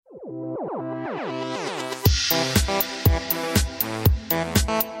G'day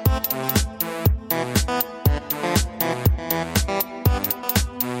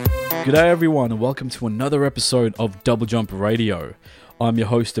everyone and welcome to another episode of Double Jump Radio. I'm your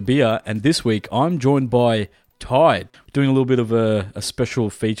host Abia and this week I'm joined by Tide. Doing a little bit of a special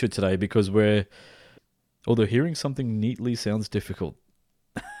feature today because although hearing something neatly sounds difficult.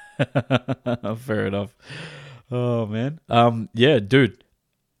 Fair enough. Oh man. Yeah, dude,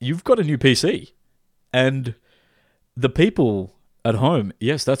 you've got a new PC and the people at home,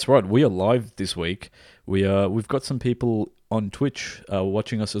 yes, that's right, we are live this week. We've got some people on Twitch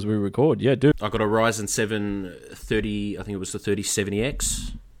watching us as we record. Yeah, dude. I got a Ryzen 7 30, I think it was the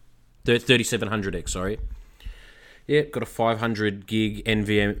 3070X. 3700X, sorry. Yeah, got a 500 gig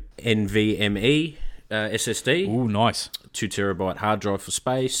NVMe SSD. Ooh, nice. 2 terabyte hard drive for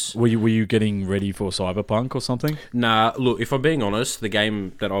space. Were you getting ready for Cyberpunk or something? Nah, look, if I'm being honest, the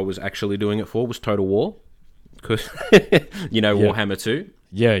game that I was actually doing it for was Total War. Because, Warhammer 2.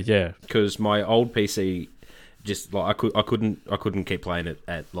 Yeah. Because my old PC... just like I couldn't keep playing it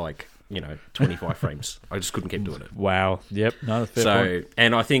at 25 frames. I just couldn't keep doing it. Wow. Yep. No, fair point.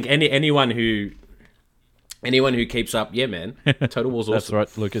 And I think anyone who keeps up, yeah, man, Total War's awesome. That's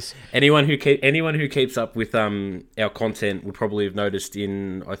right, Lucas. Anyone who keeps up with our content would probably have noticed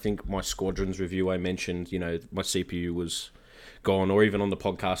in, I think, my Squadrons review I mentioned, my CPU was gone, or even on the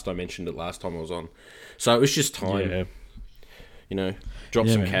podcast I mentioned it last time I was on. So it was just time. Yeah. Drop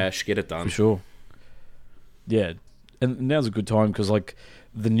some cash, get it done. For sure. Yeah, and now's a good time because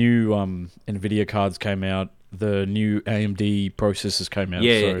the new NVIDIA cards came out, the new AMD processors came out.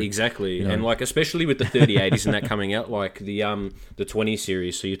 Yeah, so, exactly. And especially with the 3080s and that coming out, the 20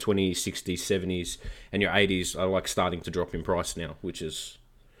 series, so your 2060s, 70s, and your 80s are starting to drop in price now, which is,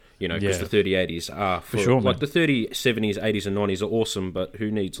 because the 3080s are for sure. The 3070s, 80s, and 90s are awesome, but who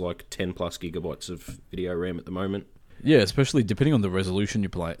needs 10 plus gigabytes of video RAM at the moment? Yeah, especially depending on the resolution you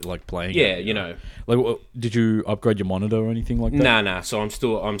playing. Yeah, did you upgrade your monitor or anything like that? Nah. So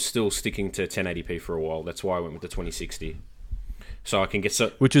I'm still sticking to 1080p for a while. That's why I went with the 2060. So I can get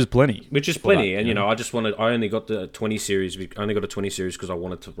which is plenty. And I only got the 20 series. I only got a 20 series because I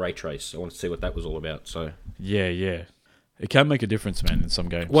wanted to ray trace. I wanted to see what that was all about. So yeah, it can make a difference, man, in some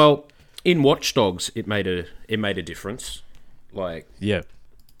games. Well, in Watch Dogs, it made a difference. Yeah.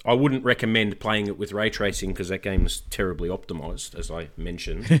 I wouldn't recommend playing it with ray tracing because that game is terribly optimized, as I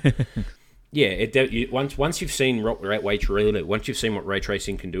mentioned. Yeah, once you've seen what ray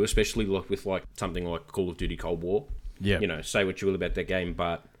tracing can do, especially with something like Call of Duty Cold War. Yeah. Say what you will about that game,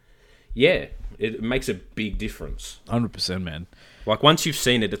 but yeah, it makes a big difference. 100%, man. Once you've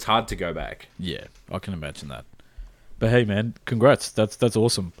seen it, it's hard to go back. Yeah, I can imagine that. But hey, man, congrats. That's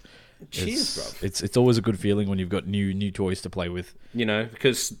awesome. Cheers, bro. It's always a good feeling when you've got new toys to play with.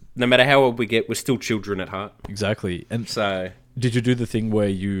 Because no matter how old we get, we're still children at heart. Exactly. And so, did you do the thing where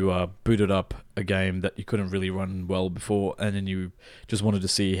you booted up a game that you couldn't really run well before, and then you just wanted to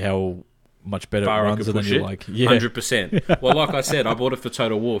see how much better it runs, and then you're like, yeah, 100%. Well, like I said, I bought it for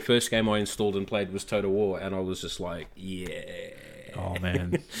Total War. First game I installed and played was Total War, and I was just like, yeah. Oh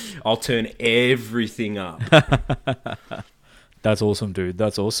man, I'll turn everything up. That's awesome, dude.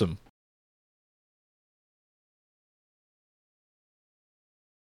 That's awesome.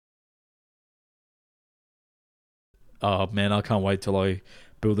 Oh man, I can't wait till I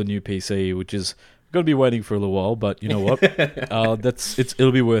build a new PC, which is going to be waiting for a little while. But you know what?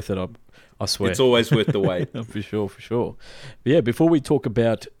 It'll be worth it. I swear. It's always worth the wait. For sure. But yeah, before we talk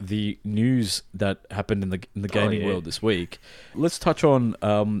about the news that happened in the gaming world this week, let's touch on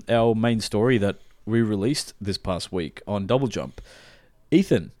our main story that we released this past week on Double Jump.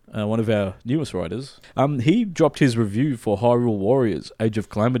 Ethan, one of our newest writers, he dropped his review for Hyrule Warriors: Age of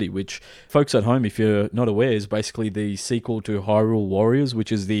Calamity, which, folks at home, if you're not aware, is basically the sequel to Hyrule Warriors, which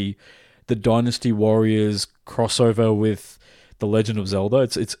is the Dynasty Warriors crossover with The Legend of Zelda.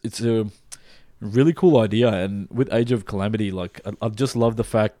 It's a really cool idea, and with Age of Calamity, I just love the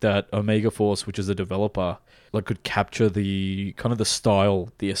fact that Omega Force, which is a developer, could capture the kind of the style,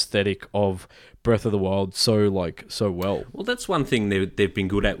 the aesthetic of Breath of the Wild so well. Well, that's one thing they've been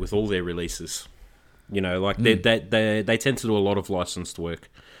good at with all their releases. They tend to do a lot of licensed work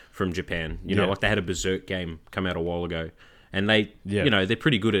from Japan. They had a Berserk game come out a while ago, and they're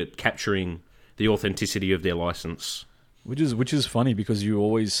pretty good at capturing the authenticity of their license. Which is funny because you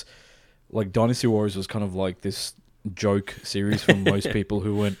always Dynasty Warriors was kind of like this joke series from most people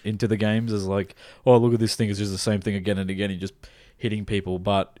who went into the games as oh, look at this thing, it's just the same thing again and again, you're just hitting people.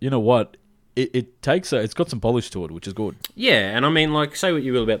 But you know what? It's got some polish to it, which is good. Yeah, and I mean, say what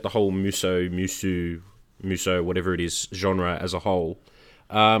you will about the whole Muso, whatever it is, genre as a whole.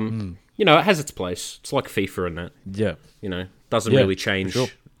 You know, it has its place. It's like FIFA and that. Yeah. You know, doesn't really change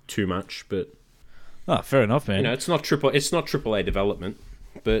too much, but fair enough, man. You know, it's not AAA development,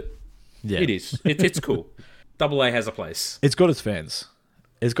 but it is. It's cool. AA has a place. It's got its fans.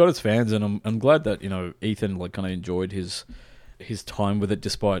 And I'm glad that, you know, Ethan like kind of enjoyed his time with it,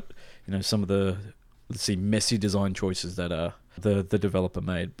 despite, you know, some of the messy design choices that the developer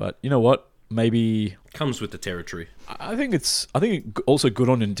made. But you know what? Maybe comes with the territory. I think it's also good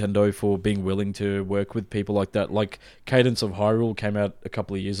on Nintendo for being willing to work with people like that. Like Cadence of Hyrule came out a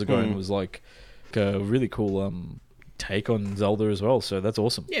couple of years ago and was like a really cool take on Zelda as well. So that's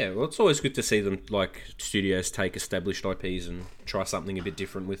awesome. Yeah, well, it's always good to see them, like, studios take established IPs and try something a bit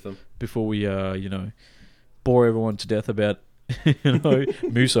different with them. Before we you know, bore everyone to death about you know,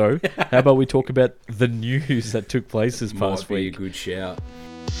 Muso, how about we talk about the news that took place this past week? Might be a good shout.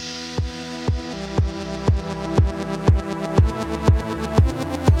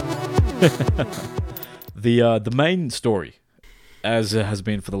 The main story, as it has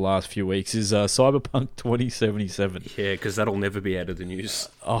been for the last few weeks, is Cyberpunk 2077. Yeah, because that'll never be out of the news.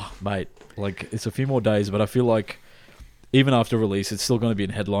 Oh, mate, like, it's a few more days, but I feel like even after release, it's still going to be in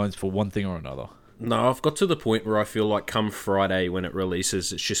headlines for one thing or another. No, I've got to the point where I feel like come Friday when it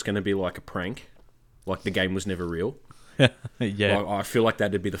releases, it's just going to be like a prank. Like the game was never real. Yeah. Like, I feel like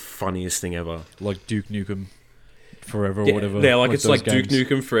that'd be the funniest thing ever. Like Duke Nukem Forever or whatever. Yeah, like it's like games. Duke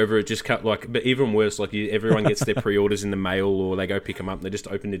Nukem Forever. It just cut like, but even worse, like everyone gets their pre-orders in the mail, or they go pick them up and they just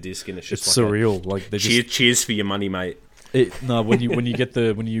open the disc and it's just it's like surreal. Like they cheers for your money, mate. When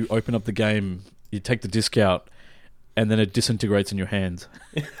you open up the game, you take the disc out, and then it disintegrates in your hand.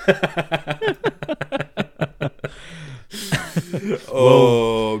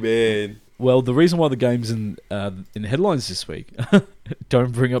 Oh man. Well, the reason why the game's in headlines this week,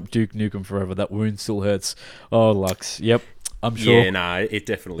 don't bring up Duke Nukem Forever. That wound still hurts. Oh, Lux. Yep, I'm sure. Yeah, no, it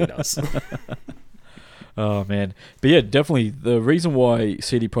definitely does. Oh, man. But yeah, definitely. The reason why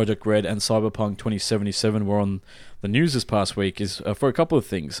CD Projekt Red and Cyberpunk 2077 were on the news this past week is for a couple of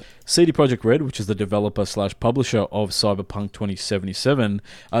things. CD Projekt Red, which is the developer/publisher of Cyberpunk 2077,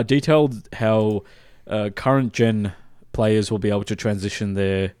 detailed how current-gen players will be able to transition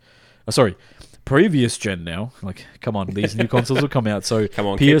their... previous gen now. Like, come on, these new consoles will come out. So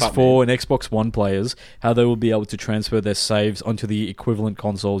PS4 and Xbox One players, how they will be able to transfer their saves onto the equivalent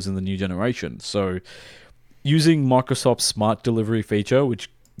consoles in the new generation. So, using Microsoft's Smart Delivery feature, which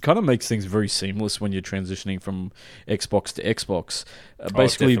kind of makes things very seamless when you're transitioning from Xbox to Xbox.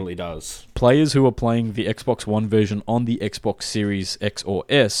 Basically, it definitely does. Players who are playing the Xbox One version on the Xbox Series X or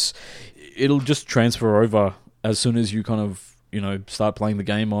S, it'll just transfer over as soon as you kind of, you know, start playing the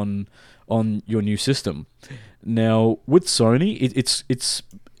game on your new system. Now, with Sony,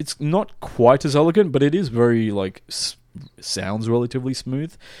 it's not quite as elegant, but it is very, like, sounds relatively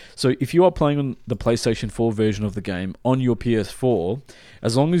smooth. So if you are playing on the PlayStation 4 version of the game on your PS4,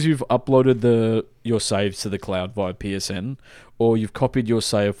 as long as you've uploaded your saves to the cloud via PSN, or you've copied your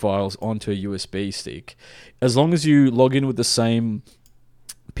save files onto a USB stick, as long as you log in with the same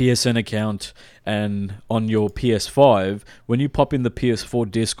PSN account and on your PS5, when you pop in the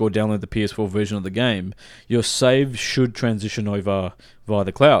PS4 disc or download the PS4 version of the game, your save should transition over via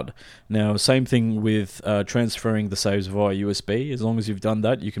the cloud. Now, same thing with transferring the saves via USB. As long as you've done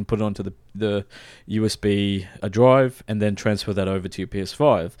that, you can put it onto the USB drive and then transfer that over to your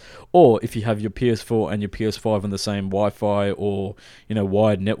PS5. Or if you have your PS4 and your PS5 on the same Wi-Fi or, you know,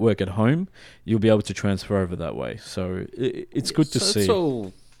 wired network at home, you'll be able to transfer over that way. So it's good to see. It's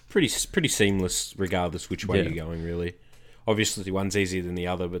all pretty seamless regardless which way you're going, really. Obviously, one's easier than the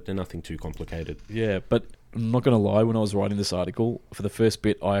other, but they're nothing too complicated. Yeah, but I'm not going to lie, when I was writing this article, for the first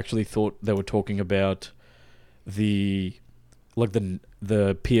bit, I actually thought they were talking about the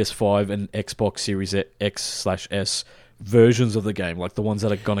PS5 and Xbox Series X/S versions of the game, like the ones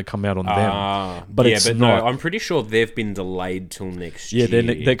that are going to come out on them. But it's not. No, I'm pretty sure they've been delayed till next year.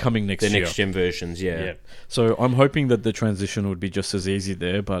 Yeah, they're coming next year. They're next-gen versions, yeah. So I'm hoping that the transition would be just as easy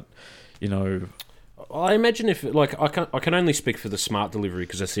there, but, you know... I imagine if, like, I can only speak for the Smart Delivery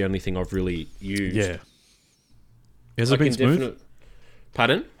because that's the only thing I've really used. Yeah. Has it been smooth?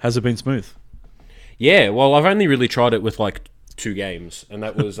 Pardon? Has it been smooth? Yeah, well, I've only really tried it with, like, 2 games, and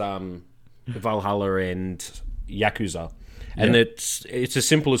that was Valhalla and Yakuza. And it's as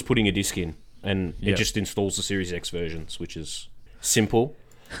simple as putting a disc in, and it just installs the Series X versions, which is simple.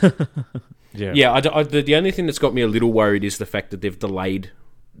 The only thing that's got me a little worried is the fact that they've delayed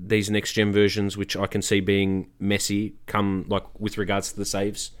these next-gen versions, which I can see being messy with regards to the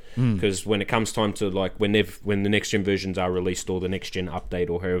saves. Because when it comes time to, like, when the next-gen versions are released, or the next-gen update,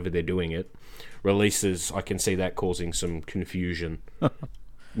 or however they're doing it, releases, I can see that causing some confusion.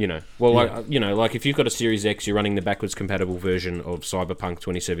 Like if you've got a Series X, you're running the backwards compatible version of Cyberpunk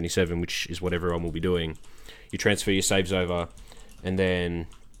 2077, which is what everyone will be doing. You transfer your saves over, and then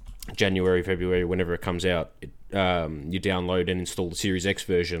January, February, whenever it comes out, you download and install the Series X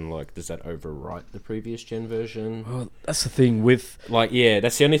version. Like, does that overwrite the previous gen version? Well, that's the thing with...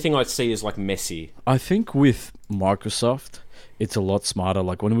 that's the only thing I see is, messy. I think with Microsoft, it's a lot smarter.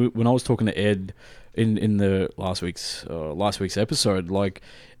 Like, when I was talking to Ed in the last week's episode,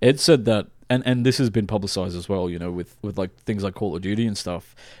 Ed said that, and this has been publicized as well, with things like Call of Duty and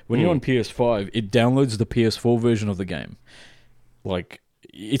stuff. When you're on PS5, it downloads the PS4 version of the game.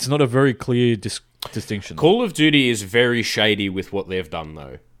 It's not a very clear distinction. Call of Duty is very shady with what they've done,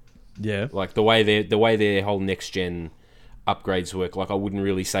 though. Yeah, the way their whole next gen upgrades work. I wouldn't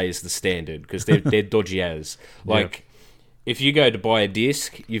really say is the standard because they're dodgy as. If you go to buy a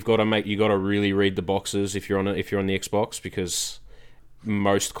disc, you got to really read the boxes if you're on the Xbox, because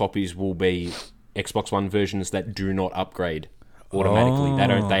most copies will be Xbox One versions that do not upgrade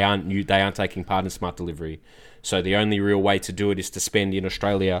automatically. They aren't taking part in smart delivery. So the only real way to do it is to spend in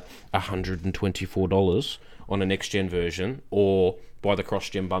Australia $124 on a next gen version, or buy the cross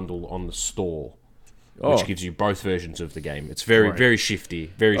gen bundle on the store, which gives you both versions of the game. It's very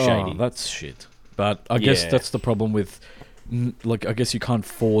shifty, very shady. That's shit. But I guess that's the problem with. I guess you can't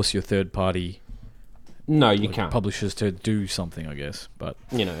force your third party. No, you can't. Publishers to do something, I guess, but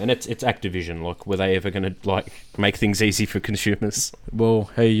and it's Activision. Were they ever going to make things easy for consumers? Well,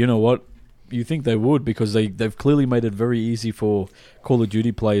 hey, you know what? You think they would, because they've clearly made it very easy for Call of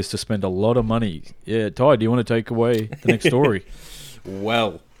Duty players to spend a lot of money. Yeah, Ty, do you want to take away the next story?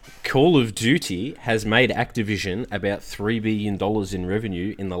 Well, Call of Duty has made Activision about $3 billion in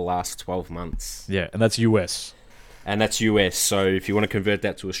revenue in the last 12 months. Yeah, and that's US. And that's US, so if you want to convert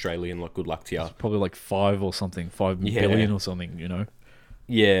that to Australian, good luck to you. It's probably 5 or something, 5 billion or something,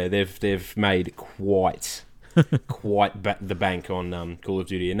 Yeah, they've made quite the bank on Call of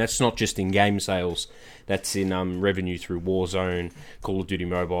Duty, and that's not just in game sales. That's in revenue through Warzone, Call of Duty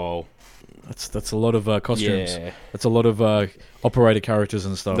Mobile. That's a lot of costumes. Yeah. That's a lot of operator characters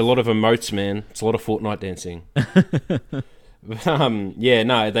and stuff. A lot of emotes, man. It's a lot of Fortnite dancing.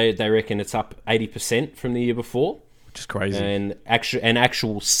 They reckon it's up 80% from the year before. Which is crazy. And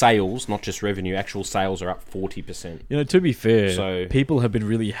actual sales, not just revenue, actual sales are up 40%. To be fair, people have been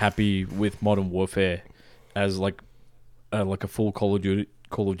really happy with Modern Warfare as a full Call of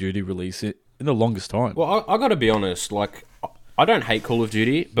Duty release in the longest time. Well, I got to be honest, I don't hate Call of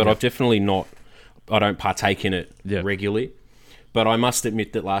Duty, but I've definitely I don't partake in it regularly. But I must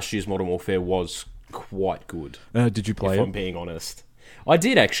admit that last year's Modern Warfare was quite good. Did you play it? If I'm being honest. I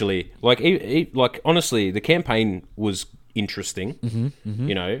did, actually. Honestly, the campaign was interesting.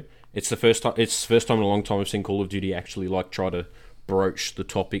 It's the first time in a long time I've seen Call of Duty actually try to broach the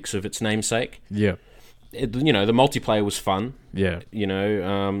topics of its namesake. Yeah. The multiplayer was fun. Yeah.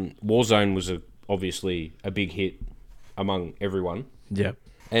 Warzone was obviously a big hit among everyone. Yeah.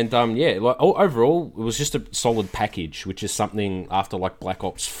 And overall, it was just a solid package, which is something after Black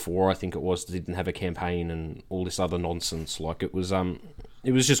Ops 4, I think it was, that didn't have a campaign and all this other nonsense. It was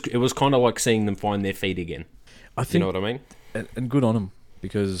kind of like seeing them find their feet again. I think, you know what I mean? And good on them,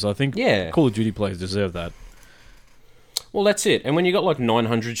 because I think Call of Duty players deserve that. Well, that's it. And when you got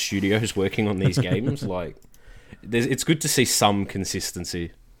 900 studios working on these games, it's good to see some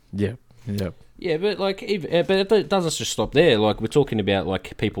consistency. Yeah. Yeah. Yeah, but but it doesn't just stop there. We're talking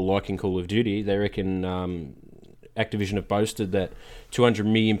about people liking Call of Duty. They reckon Activision have boasted that 200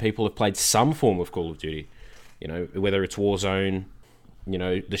 million people have played some form of Call of Duty. Whether it's Warzone,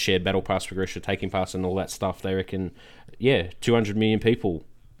 the shared battle pass progression, taking part and all that stuff. They reckon, 200 million people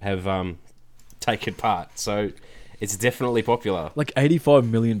have taken part. So it's definitely popular. 85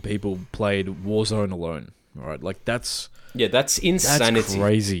 million people played Warzone alone. Right, that's insanity. That's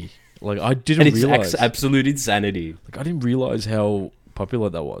crazy. I didn't realize. It's absolute insanity. I didn't realize how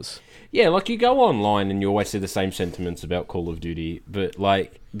popular that was. Yeah, you go online and you always see the same sentiments about Call of Duty, but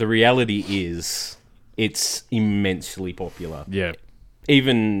the reality is it's immensely popular. Yeah.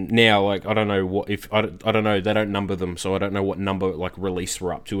 Even now, I don't know what I don't know. They don't number them, so I don't know what number release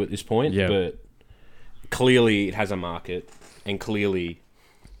we're up to at this point. Yeah. But clearly, it has a market, and clearly,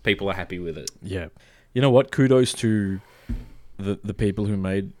 people are happy with it. Yeah. You know what? Kudos to the people who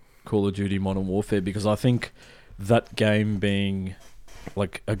made Call of Duty Modern Warfare, because I think that game being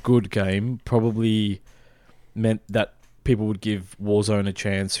a good game probably meant that people would give Warzone a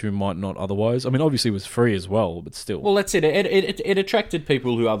chance who might not otherwise. I mean, obviously it was free as well, but still. Well, that's it. It attracted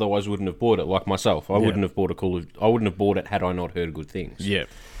people who otherwise wouldn't have bought it, like myself. I wouldn't have bought I wouldn't have bought it had I not heard good things. Yeah.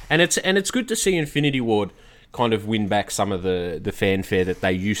 And it's good to see Infinity Ward kind of win back some of the fanfare that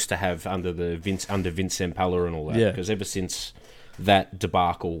they used to have under Vince Zampella and all that. Yeah. Because ever since that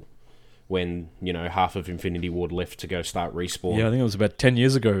debacle, when half of Infinity Ward left to go start Respawn. Yeah, I think it was about 10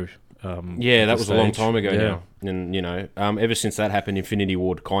 years ago. That was a long time ago now. And ever since that happened, Infinity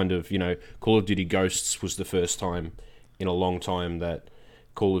Ward kind of Call of Duty Ghosts was the first time in a long time that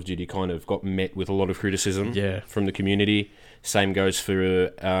Call of Duty kind of got met with a lot of criticism from the community. Same goes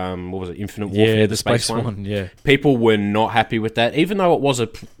for what was it, Infinite Warfare, the space one. Yeah, people were not happy with that, even though it was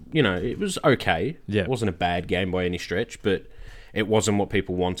it was okay. Yeah, it wasn't a bad game by any stretch, but it wasn't what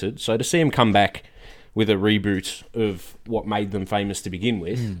people wanted. So to see him come back with a reboot of what made them famous to begin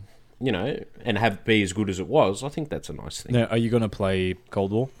with, and have it be as good as it was, I think that's a nice thing. Now, are you going to play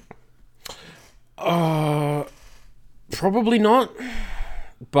Cold War? Probably not,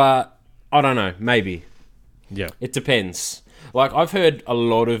 but I don't know. Maybe. Yeah, it depends. Like, I've heard a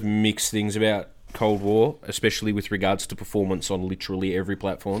lot of mixed things about Cold War, especially with regards to performance on literally every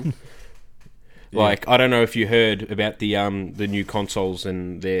platform. Like, I don't know if you heard about the new consoles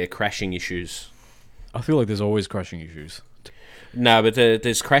and their crashing issues. I feel like there's always crashing issues. No, but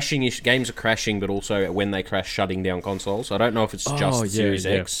there's crashing issues. Games are crashing, but also when they crash, shutting down consoles. I don't know if it's just Series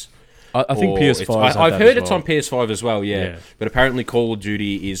X. I think PS5. I've heard it's on PS5 as well, yeah. But apparently Call of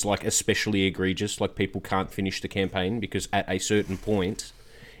Duty is like especially egregious. Like, people can't finish the campaign because at a certain point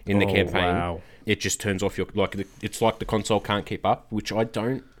in the campaign, it just turns off your it's like the console can't keep up, which I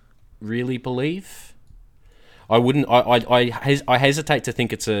don't really believe. I wouldn't. I hesitate to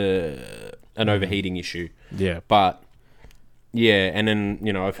think it's an overheating issue. Yeah, but. Yeah, and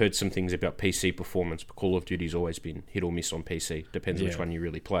then, I've heard some things about PC performance, but Call of Duty's always been hit or miss on PC. Depends which one you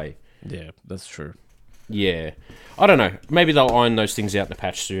really play. Yeah, that's true. Yeah. I don't know. Maybe they'll iron those things out in the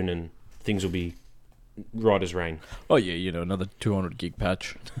patch soon and things will be right as rain. Oh, yeah, another 200 gig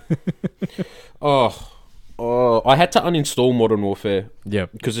patch. I had to uninstall Modern Warfare. Yeah.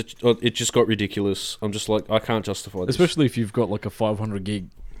 Because it just got ridiculous. I'm just like, I can't justify this. Especially if you've got like a 500 gig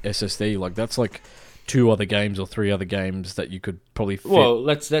SSD. Like, that's like 2 other games or 3 other games that you could probably fit. Well,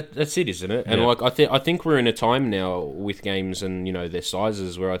 that's it, isn't it? And like, I think we're in a time now with games and their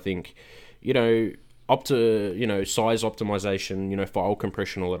sizes where I think, up to size optimization, file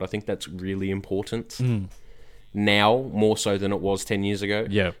compression, all that. I think that's really important now more so than it was 10 years ago.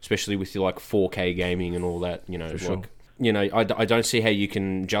 Yeah, especially with your like 4K gaming and all that. For sure. I don't see how you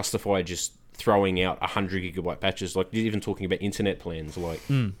can justify just throwing out 100 gigabyte patches. Like, even talking about internet plans, like.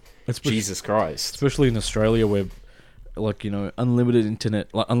 Jesus Christ. Especially in Australia where, like, unlimited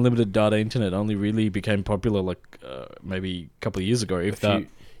internet, like unlimited data internet only really became popular, like, maybe a couple of years ago,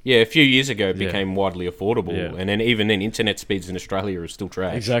 a few years ago it became widely affordable. Yeah. And then even then, internet speeds in Australia are still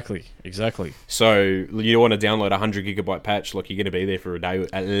trash. Exactly. So, you want to download a 100 gigabyte patch, like, you're going to be there for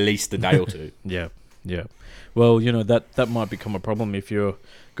at least a day or two. Yeah. Well, that might become a problem if you're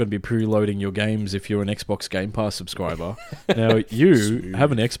going to be preloading your games if you're an Xbox Game Pass subscriber. Now, you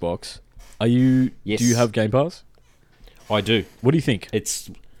have an Xbox. Yes. Do you have Game Pass? I do. What do you think? It's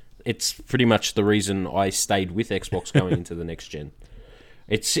pretty much the reason I stayed with Xbox going into the next gen.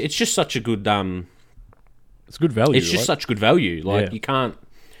 It's just such a good it's good value. It's just such good value. Like, you can't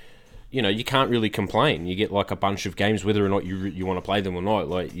really complain. You get like a bunch of games, whether or not you want to play them or not.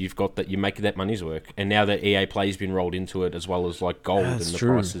 Like, you've got that, you make that money's work. And now that EA Play's been rolled into it, as well as like Gold, and the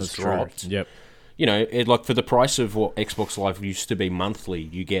price has dropped. Yep. Like, for the price of what Xbox Live used to be monthly,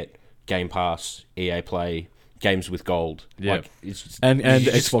 you get Game Pass, EA Play, games with Gold. Yeah. Like, and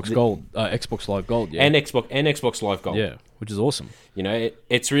Xbox Gold, Xbox Live Gold. Yeah. And Xbox Live Gold. Yeah, which is awesome.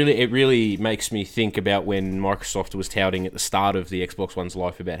 It really makes me think about when Microsoft was touting at the start of the Xbox One's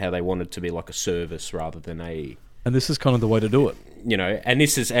life about how they wanted to be like a service rather than a. And this is kind of the way to do it.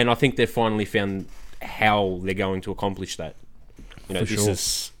 And I think they've finally found how they're going to accomplish that.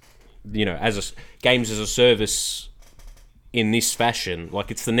 Is, games as a service in this fashion,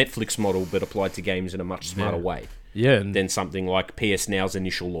 like, it's the Netflix model but applied to games in a much smarter way. Yeah, than something like PS Now's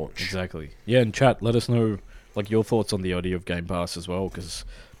initial launch. Exactly. Yeah, and chat, let us know like your thoughts on the idea of Game Pass as well, because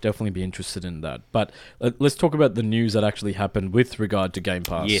definitely be interested in that. But let's talk about the news that actually happened with regard to Game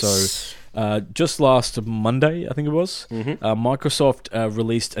Pass. Yes. So just last Monday, I think it was, Microsoft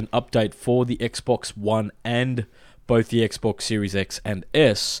released an update for the Xbox One and both the Xbox Series X and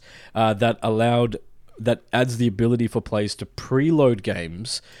S that adds the ability for players to preload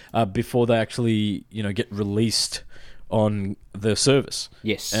games before they actually get released on the service.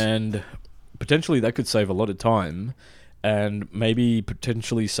 Yes. And potentially that could save a lot of time and maybe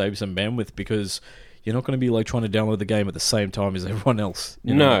potentially save some bandwidth, because you're not going to be like trying to download the game at the same time as everyone else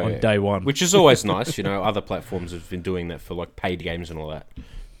on day one. Which is always nice. Other platforms have been doing that for like paid games and all that.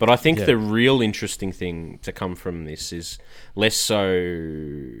 But I think the real interesting thing to come from this is less so,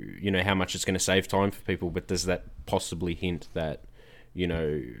 how much it's going to save time for people, but does that possibly hint that,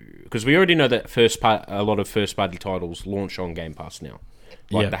 because we already know that a lot of first-party titles launch on Game Pass now,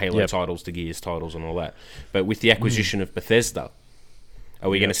 like the Halo titles, the Gears titles, and all that. But with the acquisition of Bethesda, are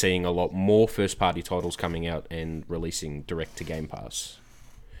we going to seeing a lot more first-party titles coming out and releasing direct to Game Pass?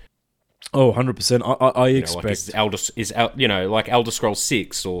 Oh, 100%. I expect... Like Elder Scrolls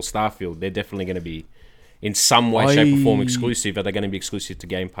 6 or Starfield, they're definitely going to be, in some way, shape, or form, exclusive. Are they going to be exclusive to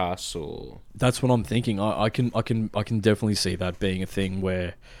Game Pass? Or That's what I'm thinking. I can definitely see that being a thing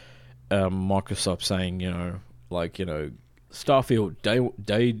where Microsoft saying, Starfield,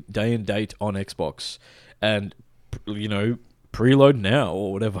 day and date on Xbox, and, preload now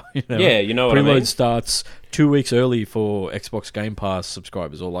or whatever. Yeah, you know what I mean? Preload starts 2 weeks early for Xbox Game Pass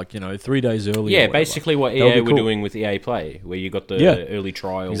subscribers, or 3 days early. Yeah, basically what EA were doing with EA Play, where you got the early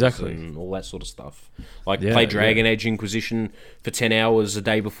trials and all that sort of stuff. Play Dragon Age Inquisition for 10 hours a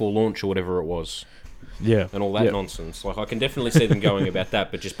day before launch or whatever it was. Yeah. And all that nonsense. I can definitely see them going about that,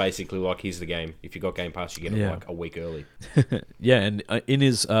 but just basically here's the game. If you got Game Pass, you get it a week early. Yeah, and in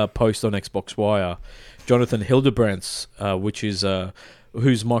his post on Xbox Wire, Jonathan Hildebrandt, who's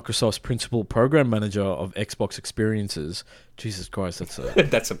Microsoft's principal program manager of Xbox Experiences. Jesus Christ, that's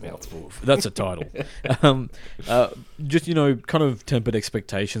that's a mouthful. That's a title. Just kind of tempered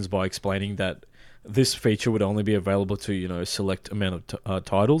expectations by explaining that this feature would only be available to a select amount of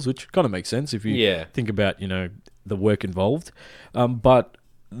titles, which kind of makes sense if you think about the work involved. But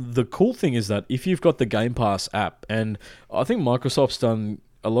the cool thing is that if you've got the Game Pass app, and I think Microsoft's done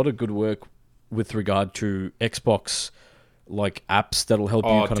a lot of good work with regard to Xbox apps that'll help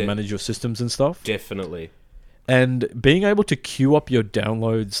you kind of manage your systems and stuff. Definitely. And being able to queue up your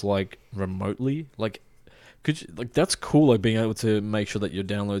downloads remotely, that's cool. Being able to make sure that your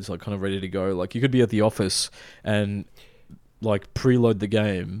downloads are kind of ready to go. You could be at the office and preload the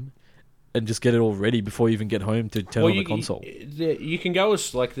game and just get it all ready before you even get home to turn on the console. You can go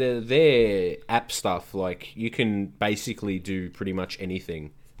as their app stuff. You can basically do pretty much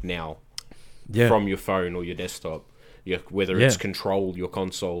anything now from your phone or your desktop. Whether it's control your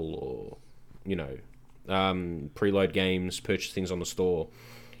console or preload games, purchase things on the store.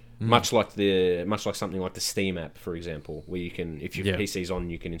 Much like something like the Steam app, for example, where you can, if your PC's on,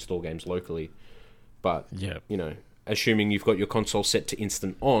 you can install games locally. But assuming you've got your console set to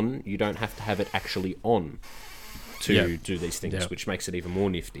instant on, you don't have to have it actually on to do these things, which makes it even more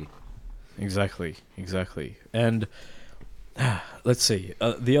nifty. Exactly. And let's see,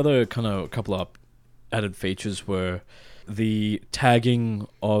 the other kind of couple of added features were the tagging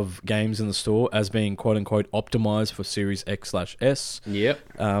of games in the store as being quote-unquote optimized for Series X/S.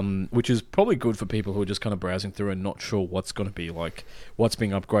 Which is probably good for people who are just kind of browsing through and not sure what's going to be what's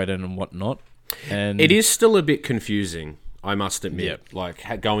being upgraded and what not. And it is still a bit confusing, I must admit.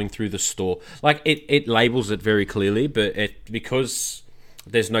 Going through the store, it labels it very clearly, but because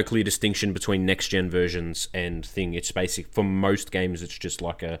there's no clear distinction between next-gen versions and thing, it's basic. For most games, it's just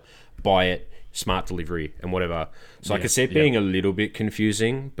a buy it, smart delivery, and whatever. So I could see it being a little bit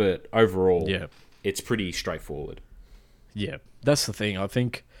confusing, but overall, it's pretty straightforward. Yeah, that's the thing. I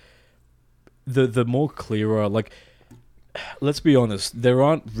think the more clearer, let's be honest, there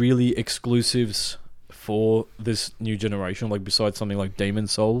aren't really exclusives for this new generation, besides something like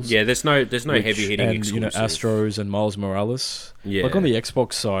Demon's Souls. Yeah, there's no heavy hitting exclusive. Astros and Miles Morales. Yeah. On the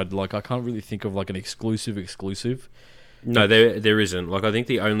Xbox side, I can't really think of an exclusive. No, there isn't. I think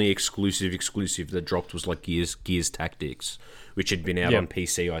the only exclusive that dropped was Gears Tactics, which had been out on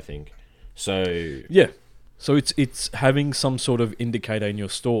PC, I think. So so it's having some sort of indicator in your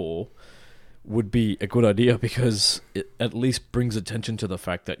store would be a good idea, because it at least brings attention to the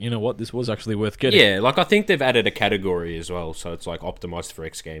fact that this was actually worth getting. Yeah, I think they've added a category as well, so it's optimized for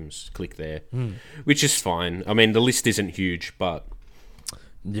X games. Click there, which is fine. I mean, the list isn't huge, but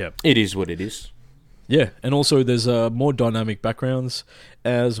it is what it is. Yeah, and also there's more dynamic backgrounds,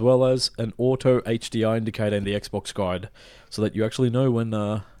 as well as an auto HDR indicator in the Xbox guide, so that you actually know when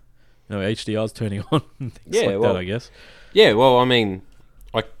HDR's turning on. Things that, I guess. Yeah, well, I mean,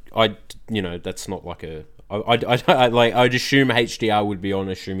 I that's not I'd assume HDR would be on,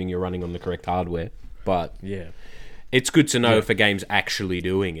 assuming you're running on the correct hardware. But it's good to know if a game's actually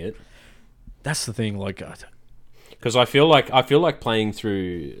doing it. That's the thing, because I feel like playing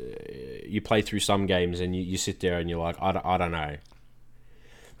through. You play through some games and you sit there and you're like, I don't know.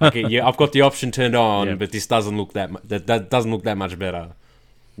 I've got the option turned on, but this doesn't look that doesn't look that much better.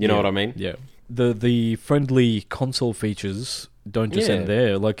 You know what I mean? Yeah. The friendly console features don't just end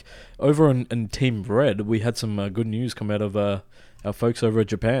there. Over in Team Red, we had some good news come out of our folks over at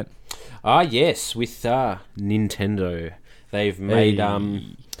Japan. Yes, with Nintendo, they've made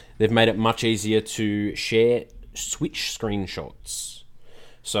it much easier to share Switch screenshots.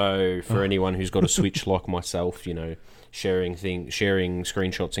 So for anyone who's got a Switch like myself, sharing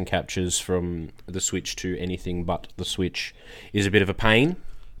screenshots and captures from the Switch to anything but the Switch is a bit of a pain.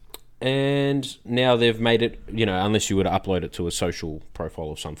 And now they've made it, unless you were to upload it to a social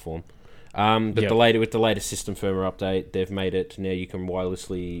profile of some form. But with the latest system firmware update, they've made it now you can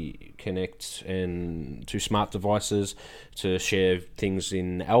wirelessly connect to smart devices to share things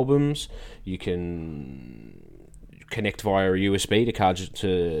in albums. You can connect via a USB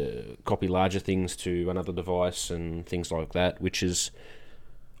to copy larger things to another device and things like that, which is,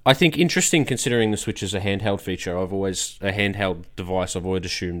 I think, interesting considering the Switch is a handheld feature. A handheld device, I've always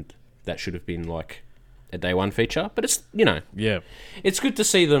assumed that should have been like a day one feature, but it's, it's good to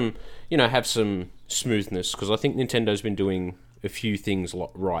see them, have some smoothness, because I think Nintendo's been doing a few things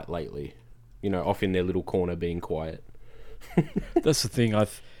right lately, off in their little corner being quiet. That's the thing.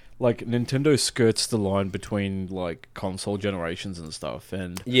 Nintendo skirts the line between like console generations and stuff,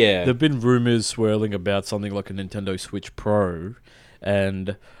 and there've been rumors swirling about something like a Nintendo Switch Pro,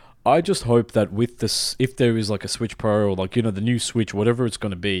 and I just hope that with this, if there is like a Switch Pro or like the new Switch, whatever it's going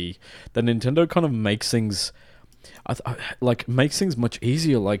to be, that Nintendo kind of makes things, makes things much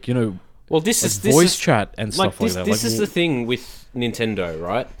easier. Well, this is voice chat and stuff like that. This is the thing with Nintendo,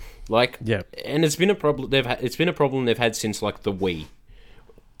 right? And it's been a problem. It's been a problem they've had since like the Wii.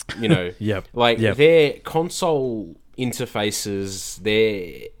 Their console interfaces,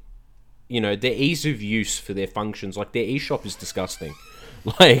 their ease of use for their functions, like their eShop is disgusting.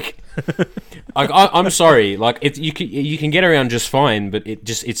 I'm sorry, you can get around just fine, but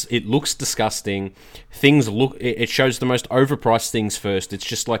it looks disgusting. It shows the most overpriced things first. It's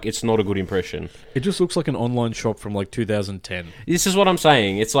just it's not a good impression. It just looks like an online shop from 2010. This is what I'm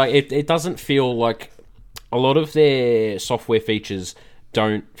saying. It's it doesn't feel like a lot of their software features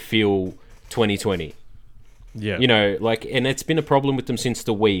don't feel 2020. Yeah. And it's been a problem with them since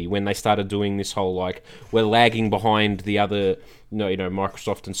the Wii, when they started doing this whole, we're lagging behind the other,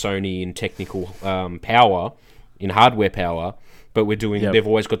 Microsoft and Sony in technical power, in hardware power, but they've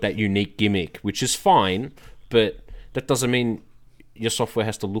always got that unique gimmick, which is fine, but that doesn't mean your software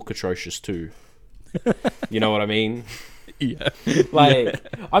has to look atrocious too. You know what I mean? Yeah. I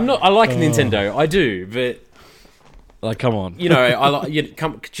like Nintendo, I do, but... come on.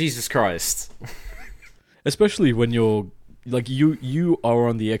 Jesus Christ. Especially when you're you are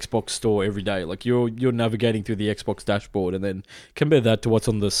on the Xbox store every day. You're navigating through the Xbox dashboard, and then compare that to what's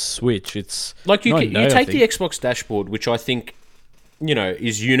on the Switch. It's you take the Xbox dashboard, which I think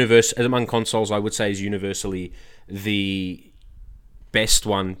is among consoles. I would say is universally the best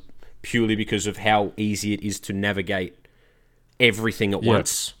one, purely because of how easy it is to navigate everything at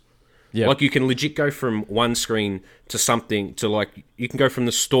once. Yeah. You can legit go from one screen to something to you can go from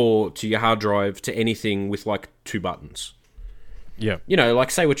the store to your hard drive to anything with 2 buttons. Yeah.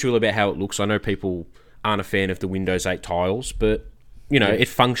 Say what you will about how it looks. I know people aren't a fan of the Windows 8 tiles, but it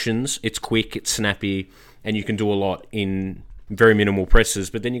functions, it's quick, it's snappy, and you can do a lot in very minimal presses.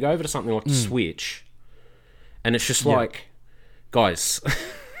 But then you go over to something like the Switch, and it's just guys,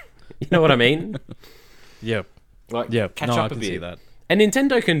 you know what I mean? Yeah. Catch up a bit. See that. And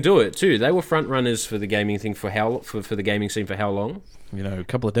Nintendo can do it too. They were front runners for the gaming thing for the gaming scene for how long? A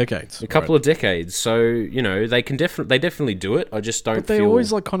couple of decades. A couple of decades. So they definitely do it. I just don't. But they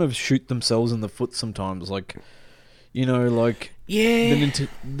always kind of shoot themselves in the foot sometimes. The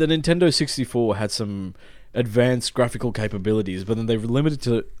Nintendo 64 had some advanced graphical capabilities, but then they've limited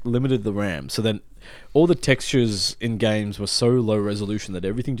the RAM. So then all the textures in games were so low resolution that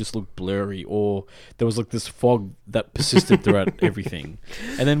everything just looked blurry, or there was this fog that persisted throughout everything.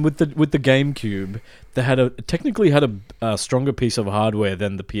 And then with the GameCube, they technically had a stronger piece of hardware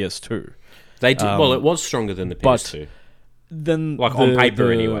than the PS2. They did. Well, it was stronger than the PS2. Then on paper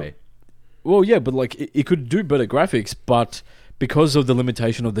anyway. Well, yeah, but it could do better graphics, but because of the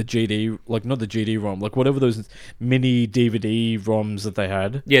limitation of the GD, not the GD-ROM, whatever those mini DVD ROMs that they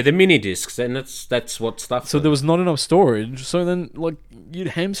had. Yeah, the mini discs, and that's what stuff. So there was not enough storage. So then, you'd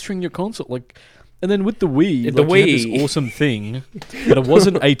hamstring your console. And then with the Wii, you had this awesome thing, but it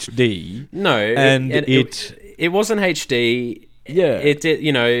wasn't HD. No, and it wasn't HD. Yeah,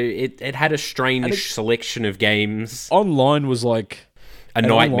 it had a strange selection of games. Online was a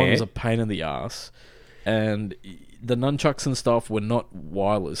nightmare. Online was a pain in the ass, and the nunchucks and stuff were not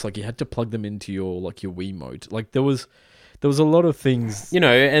wireless. You had to plug them into your your Wiimote. There was a lot of things, and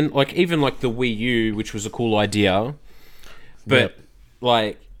even the Wii U, which was a cool idea, but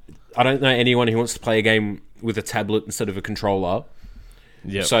I don't know anyone who wants to play a game with a tablet instead of a controller.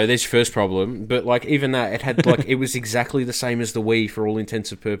 Yeah. So there's your first problem. But like even that, it had like it was exactly the same as the Wii for all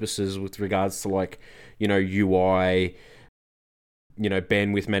intents and purposes with regards to like, you know, UI, you know,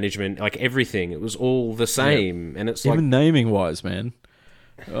 bandwidth management, like everything. It was all the same. And it's even naming wise, man.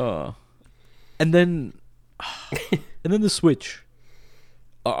 Oh. And then the Switch.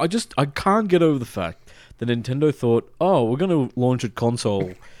 I can't get over the fact that Nintendo thought, oh, we're going to launch a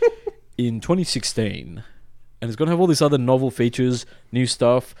console in 2016, and it's going to have all these other novel features, new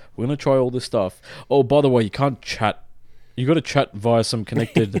stuff. We're going to try all this stuff. Oh, by the way, you can't chat. You got to chat via some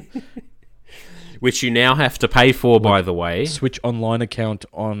connected... Which you now have to pay for, by the way. Switch Online account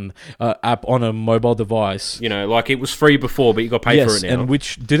on app on a mobile device. You know, like it was free before, but you got to pay for it now. And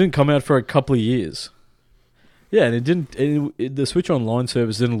which didn't come out for a couple of years. Yeah, and it didn't. The Switch Online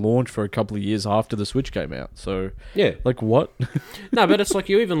service didn't launch for a couple of years after the Switch came out. So yeah, like what? No, but it's like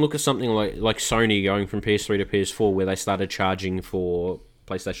you even look at something like Sony going from PS3 to PS4, where they started charging for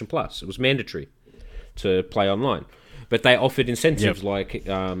PlayStation Plus. It was mandatory to play online, but they offered incentives like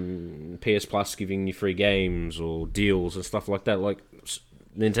PS Plus giving you free games or deals and stuff like that. Like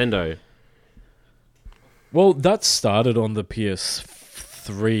Nintendo. Well, that started on the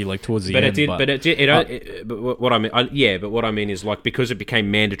PS3, like towards the end. But what I mean is like because it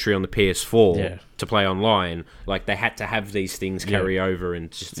became mandatory on the PS4 to play online, like they had to have these things carry over and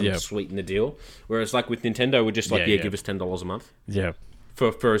just sweeten the deal. Whereas like with Nintendo, we're just like, give us $10 a month. Yeah.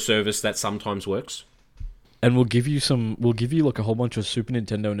 For a service that sometimes works. And we'll give you like a whole bunch of Super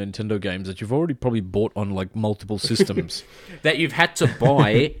Nintendo and Nintendo games that you've already probably bought on like multiple systems. That you've had to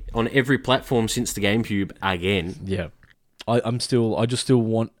buy on every platform since the GameCube again. Yeah. I just still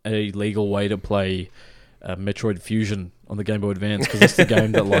want a legal way to play Metroid Fusion on the Game Boy Advance, because that's the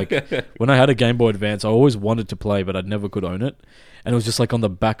game that like when I had a Game Boy Advance I always wanted to play but I never could own it, and it was just like on the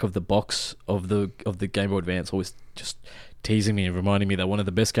back of the box of the Game Boy Advance, always just teasing me and reminding me that one of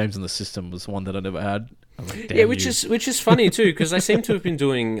the best games in the system was one that I never had. Like, which is funny too, because they seem to have been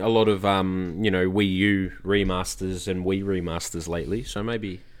doing a lot of Wii U remasters and Wii remasters lately, so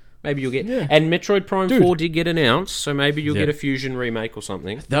maybe you'll get... Yeah. And Metroid Prime 4 did get announced, so maybe you'll get a Fusion remake or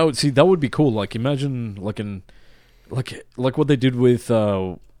something. That would be cool. Like, imagine, like what they did with, what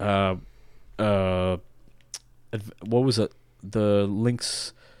was it? The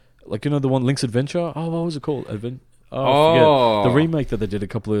Link's... Like, you know, the one, Link's Adventure? Oh, what was it called? I forget. The remake that they did a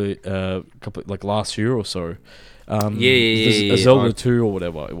couple like last year or so. Zelda 2 or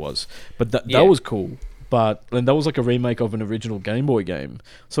whatever it was. But that was cool. And that was like a remake of an original Game Boy game.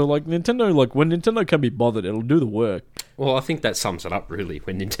 So like Nintendo, like when Nintendo can be bothered, it'll do the work. Well, I think that sums it up really,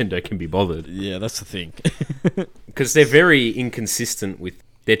 when Nintendo can be bothered. Yeah, that's the thing. Because they're very inconsistent with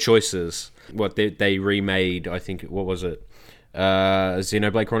their choices. What they remade, I think, what was it?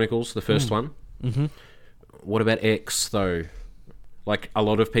 Xenoblade Chronicles, the first one. Mm-hmm. What about X, though? Like, a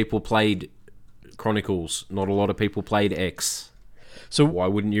lot of people played Chronicles. Not a lot of people played X. So why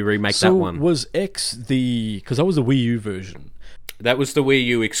wouldn't you remake that one? So was X because that was the Wii U version. That was the Wii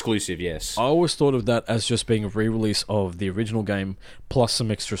U exclusive, yes. I always thought of that as just being a re-release of the original game plus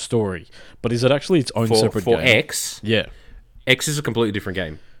some extra story. But is it actually its own separate game? For X? Yeah. X is a completely different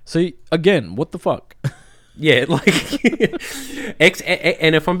game. See, again, what the fuck? Yeah, like... X,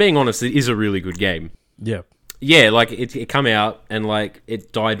 and if I'm being honest, it is a really good game. Yeah. Yeah, like, it come out and, like,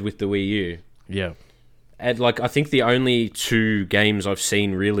 it died with the Wii U. Yeah. And, like, I think the only two games I've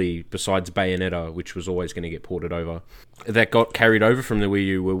seen, really, besides Bayonetta, which was always going to get ported over, that got carried over from the Wii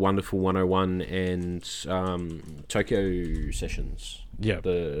U were Wonderful 101 and Tokyo Sessions. Yeah.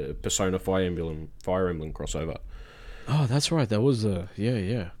 The Persona Fire Emblem crossover. Oh, that's right. That was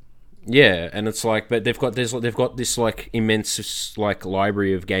yeah. Yeah, and it's like, but they've got this like immense like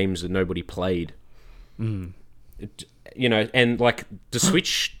library of games that nobody played. Mm. You know, and like the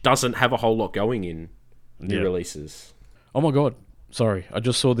Switch doesn't have a whole lot going in new releases. Oh my god! Sorry, I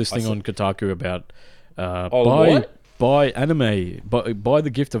just saw this thing on Kotaku about buy anime, buy the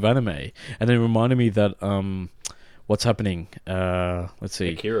gift of anime, and it reminded me that what's happening? Let's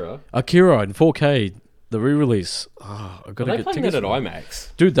see, Akira in 4K. The re-release. Oh, I've got to get tickets. That at IMAX,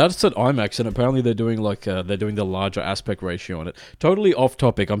 dude. That's at IMAX, and apparently they're doing the larger aspect ratio on it. Totally off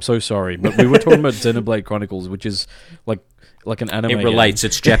topic. I'm so sorry, but we were talking about Xenoblade Chronicles, which is like an anime. It relates.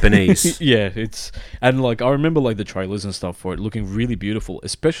 It's Japanese. Yeah, and like I remember like the trailers and stuff for it looking really beautiful,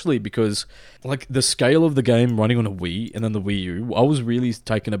 especially because like the scale of the game running on a Wii and then the Wii U. I was really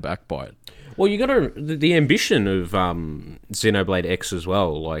taken aback by it. Well, you got the ambition of Xenoblade X as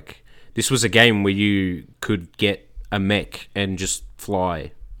well, like. This was a game where you could get a mech and just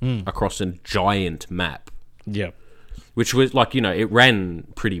fly across a giant map. Yeah. Which was, like, you know, it ran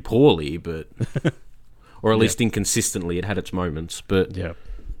pretty poorly, but... or at least inconsistently. It had its moments, but yeah.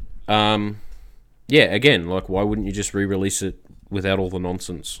 Again, like, why wouldn't you just re-release it without all the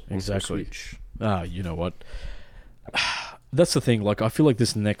nonsense? Exactly. You know what? That's the thing. Like, I feel like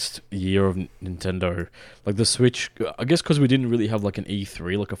this next year of Nintendo, like the Switch, I guess because we didn't really have like an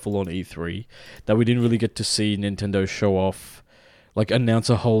E3, like a full-on E3, that we didn't really get to see Nintendo show off, like announce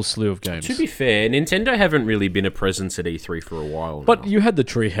a whole slew of games. To be fair, Nintendo haven't really been a presence at E3 for a while. But now. you had the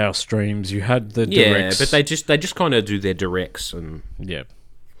Treehouse streams, you had the directs. Yeah, but they just kind of do their directs, and yeah,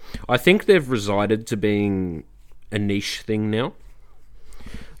 I think they've resided to being a niche thing now.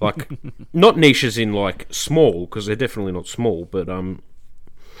 Like, not niches in, like, small, because they're definitely not small, but,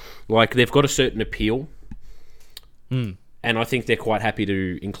 like, they've got a certain appeal. And I think they're quite happy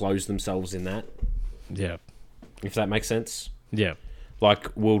to enclose themselves in that. Yeah. If that makes sense. Yeah.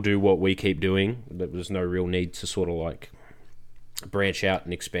 Like, we'll do what we keep doing, but there's no real need to sort of, like, branch out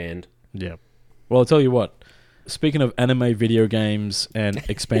and expand. Yeah. Well, I'll tell you what. Speaking of anime video games and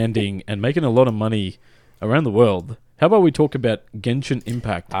expanding and making a lot of money around the world... How about we talk about Genshin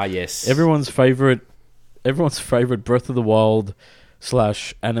Impact? Ah, yes. Everyone's favorite Breath of the Wild /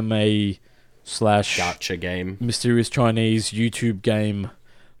 anime / gacha game, mysterious Chinese YouTube game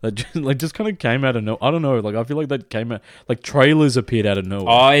that just kind of came out of nowhere. I don't know. Like, I feel like that came out, like, trailers appeared out of nowhere.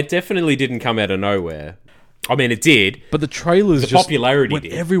 Oh, it definitely didn't come out of nowhere. I mean, it did, but the trailers, the popularity went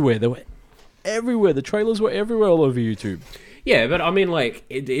did everywhere. They were everywhere. The trailers were everywhere all over YouTube. Yeah, but I mean, like,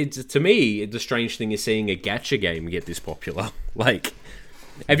 it's to me, the strange thing is seeing a gacha game get this popular. Like,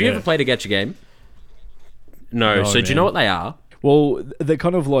 have you ever played a gacha game? No. So, man. Do you know what they are? Well, they're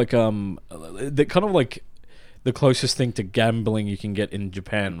kind of like the closest thing to gambling you can get in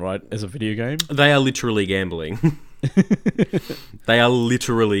Japan, right? As a video game. They are literally gambling. They are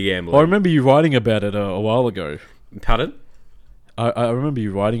literally gambling. I remember you writing about it a while ago. Pardon? I remember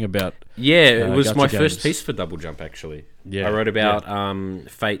you writing about... Yeah, it was my first piece for Double Jump, actually. Yeah, I wrote about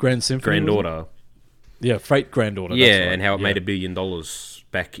Fate Grand Symphony, Granddaughter. Yeah, Fate Granddaughter. Yeah, that's right. And how it made $1 billion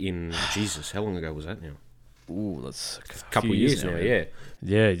back in... Jesus, how long ago was that now? Ooh, that's a couple of years now, yeah.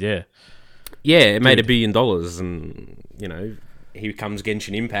 Yeah. Yeah, it made $1 billion, and, you know, here comes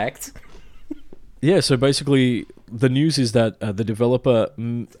Genshin Impact. Yeah, so basically, the news is that the developer,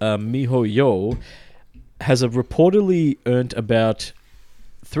 MiHoYo, has reportedly earned about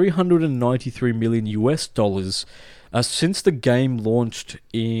 $393 million US since the game launched at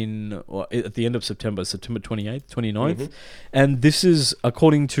the end of September 28th, 29th. Mm-hmm. And this is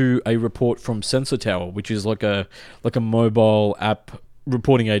according to a report from Sensor Tower, which is like a mobile app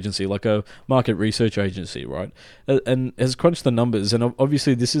reporting agency, like a market research agency, right? And has crunched the numbers. And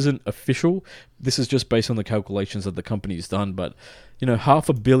obviously this isn't official. This is just based on the calculations that the company's done. But, you know,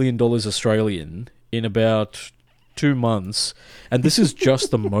 $500 million Australian in about 2 months, and this is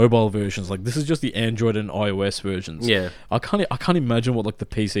just the mobile versions. Like, this is just the Android and iOS versions. Yeah, I can't imagine what like the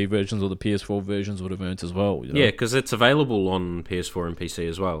PC versions or the PS4 versions would have earned as well. You know? Yeah, because it's available on PS4 and PC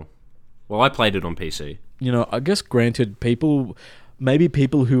as well. Well, I played it on PC. You know, I guess granted, maybe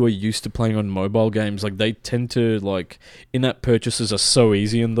people who are used to playing on mobile games, like, they tend to, like, in-app purchases are so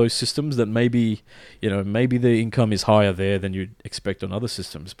easy in those systems that maybe the income is higher there than you'd expect on other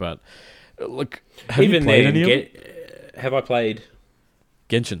systems. But like, have you played any of it? Have I played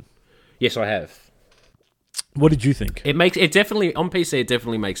Genshin? Yes, I have. What did you think? It definitely on PC. It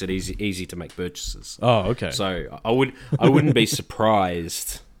definitely makes it easy to make purchases. Oh, okay. So I wouldn't be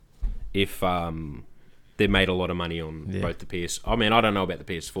surprised if they made a lot of money on both the PS. I mean, I don't know about the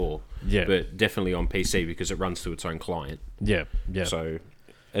PS4, but definitely on PC because it runs through its own client. Yeah. So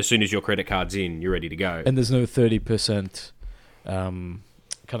as soon as your credit card's in, you're ready to go. And there's no 30%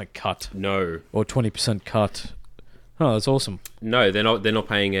 kind of cut. No. Or 20% cut. Oh, that's awesome. No, they're not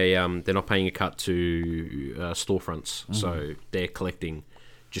paying a cut to storefronts. Mm. So they're collecting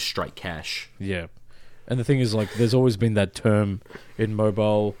just straight cash. Yeah. And the thing is, like, there's always been that term in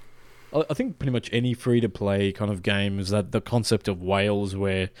mobile. I think pretty much any free-to-play kind of game is that the concept of whales,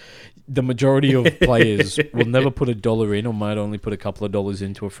 where the majority of players will never put $1 in, or might only put a couple of dollars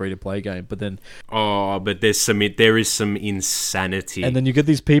into a free-to-play game. But then, but there is some insanity, and then you get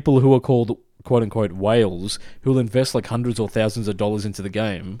these people who are called quote-unquote whales who will invest like hundreds or thousands of dollars into the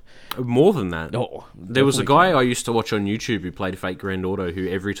game. More than that. Oh, there was a guy I used to watch on YouTube who played Fate Grand Auto, who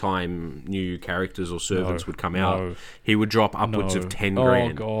every time new characters or servants would come out, he would drop upwards of 10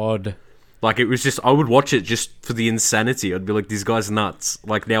 grand. Oh, God. Like, it was just, I would watch it just for the insanity. I'd be like, this guy's nuts.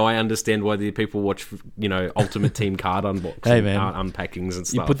 Like, now I understand why the people watch, you know, Ultimate Team card unboxing, unpackings and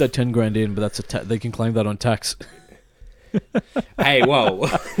stuff. You put that 10 grand in, but that's they can claim that on tax. Hey, well,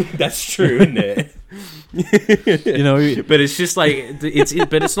 that's true, isn't it? But it's just like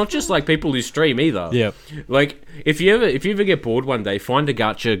but it's not just like people who stream either. Yeah. Like if you ever get bored one day, find a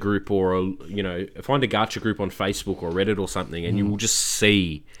gacha group find a gacha group on Facebook or Reddit or something, and you will just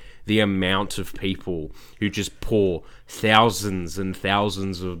see the amount of people who just pour thousands and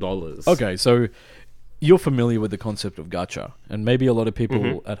thousands of dollars. Okay, so you're familiar with the concept of gacha, and maybe a lot of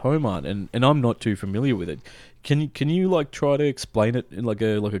people at home aren't, and I'm not too familiar with it. Can you like try to explain it in like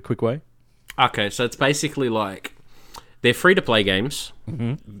a quick way? Okay, so it's basically like they're free to play games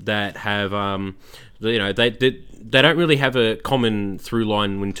that have they don't really have a common through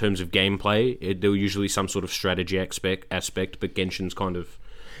line in terms of gameplay. They're usually some sort of strategy aspect, but Genshin's kind of,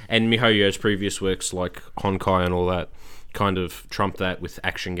 and MiHoYo's previous works like Honkai and all that kind of trump that with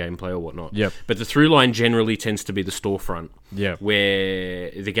action gameplay or whatnot. Yep. But the through line generally tends to be the storefront. Yeah.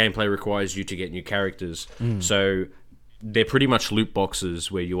 Where the gameplay requires you to get new characters. So they're pretty much loot boxes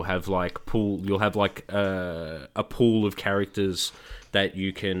where you'll have a pool of characters that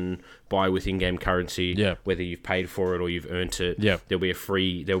you can buy with in-game currency. Yeah. Whether you've paid for it or you've earned it. Yeah. There'll be a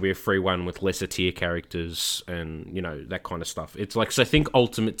free one with lesser tier characters and that kind of stuff. It's like, so think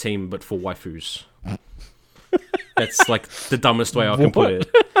Ultimate Team but for waifus. That's like the dumbest way I can put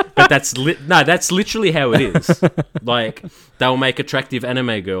it, but that's literally how it is. Like they'll make attractive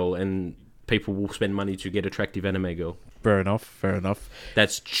anime girl, and people will spend money to get attractive anime girl. Fair enough.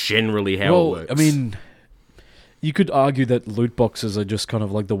 That's generally how it works. I mean, you could argue that loot boxes are just kind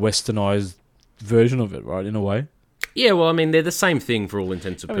of like the westernized version of it, right? In a way. Yeah, well, I mean, they're the same thing for all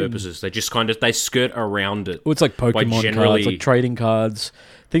intents and purposes. They just they skirt around it. Well, it's like Pokemon cards, like trading cards,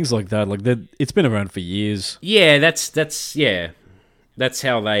 things like that. Like it's been around for years. Yeah, that's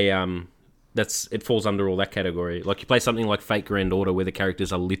how they it falls under all that category. Like you play something like Fate Grand Order where the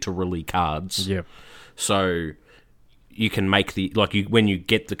characters are literally cards. Yeah. So you can make when you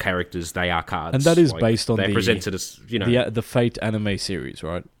get the characters, they are cards, and that is based on they're presented as the Fate anime series,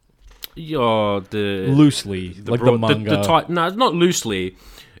 right? Loosely, the manga. No, not loosely.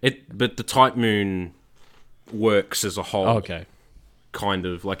 But the Type Moon works as a whole. Oh, okay. Kind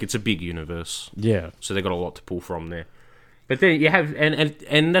of like it's a big universe. Yeah. So they got a lot to pull from there. But then you have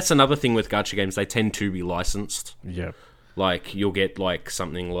and that's another thing with gacha games. They tend to be licensed. Yeah. Like you'll get like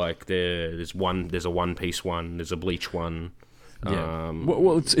something like there's a One Piece one, there's a Bleach one. Yeah.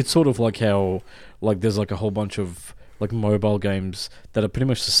 Well, it's sort of like how like there's like a whole bunch of like mobile games that are pretty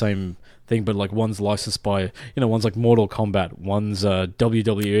much the same thing, but like one's licensed by one's like Mortal Kombat, one's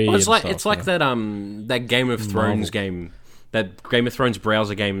WWE. Well, it's like that Game of Thrones game, that Game of Thrones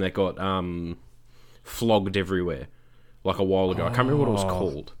browser game that got flogged everywhere like a while ago. I can't remember what it was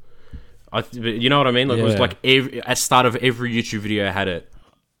called. You know what I mean? Like it was like at start of every YouTube video had it.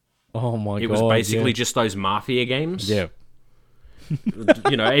 Oh my god! It was basically just those mafia games. Yeah.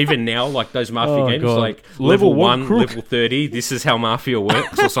 Even now, like those mafia games, god. Like level 1, level 30. This is how mafia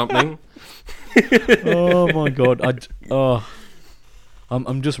works, or something. Oh my god!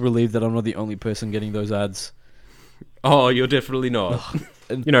 I'm just relieved that I'm not the only person getting those ads. Oh, you're definitely not.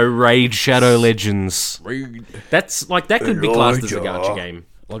 Raid Shadow Legends. That's like that could be classed as a gacha game.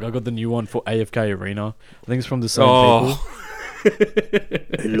 Like I got the new one for AFK Arena. I think it's from the same people.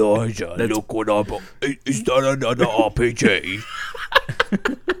 Elijah, look what I bought. Is that another RPG?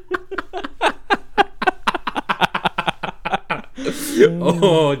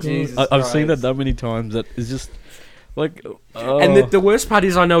 Oh, Jesus I've seen that many times that it's just like... And the worst part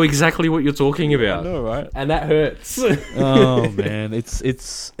is I know exactly what you're talking about. I know, right? And that hurts. Oh, man.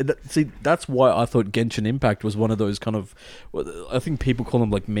 See, that's why I thought Genshin Impact was one of those kind of... I think people call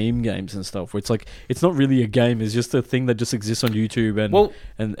them like meme games and stuff, where it's like, it's not really a game, it's just a thing that just exists on YouTube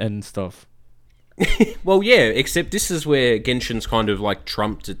and stuff. Well, yeah, except this is where Genshin's kind of like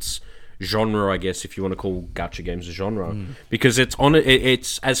trumped its genre, I guess, if you want to call gacha games a genre, because it's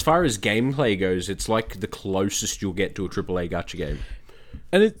as far as gameplay goes, it's like the closest you'll get to a AAA gacha game,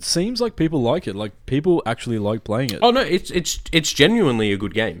 and it seems like people like it. Like people actually like playing it. Oh no, it's genuinely a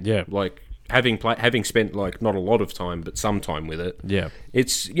good game. Yeah, like having spent like not a lot of time, but some time with it. Yeah,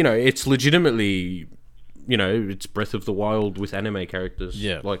 it's it's legitimately, it's Breath of the Wild with anime characters.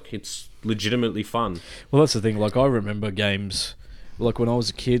 Yeah, like it's legitimately fun. Well, that's the thing. Like I remember games. Like when I was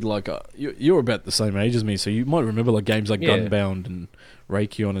a kid, like you're about the same age as me, so you might remember like games like Gunbound and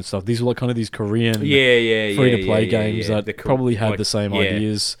Raikyon and stuff. These were like kind of these Korean free-to-play games that probably had the same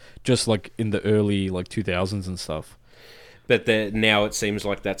ideas, just like in the early like 2000s and stuff. But now it seems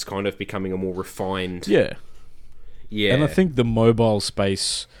like that's kind of becoming a more refined... Yeah. Yeah. And I think the mobile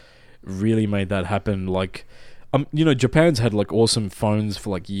space really made that happen. Like... Japan's had like awesome phones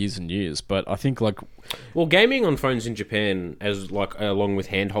for like years and years, but I think like Well, gaming on phones in Japan, as like along with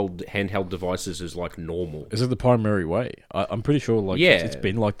handheld devices, is like normal. Is it the primary way? I'm pretty sure. Like, Yeah. it's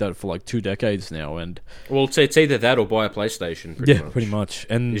been like that for like 2 decades now, and Well, it's either that or buy a PlayStation. pretty much.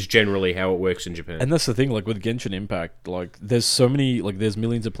 And is generally how it works in Japan. And that's the thing, like with Genshin Impact, like there's so many, like there's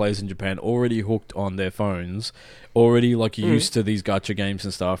millions of players in Japan already hooked on their phones, already like used to these gacha games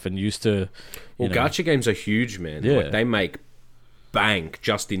and stuff, and used to. Gacha games are huge, man. Yeah. Like, they make bank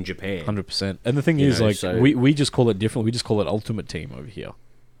just in Japan. 100%. And the thing You is, know, like so- we just call it different. We just call it Ultimate Team over here.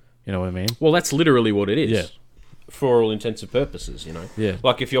 You know what I mean? Well, that's literally what it is. Yeah. For all intents and purposes, you know. Yeah.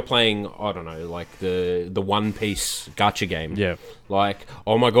 Like if you're playing, I don't know, like the One Piece gacha game. Yeah. Like,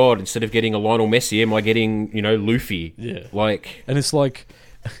 oh my god, instead of getting a Lionel Messi, am I getting, Luffy? Yeah. Like, And it's like,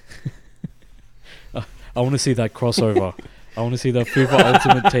 I want to see that crossover. I want to see that FIFA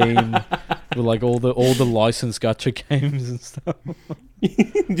Ultimate Team with like all the licensed gacha games and stuff.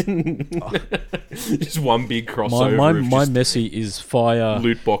 just one big crossover. My of just Messi is fire.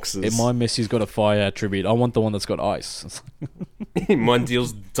 loot boxes. My Messi's got a fire attribute. I want the one that's got ice. Mine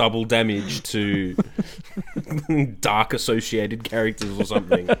deals double damage to dark associated characters or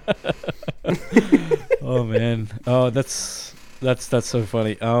something. Oh man. Oh, that's so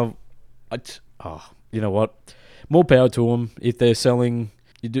funny. You know what? More power to them. If they're selling,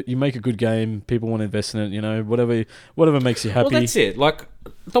 you make a good game. People want to invest in it. You know, whatever makes you happy. Well, that's it. Like,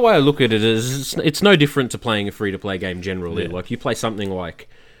 the way I look at it is, it's no different to playing a free-to-play game generally. Yeah. Like, you play something like,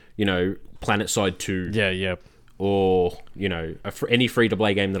 PlanetSide 2. Yeah. Or, any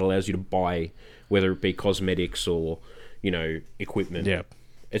free-to-play game that allows you to buy, whether it be cosmetics or, equipment. Yeah.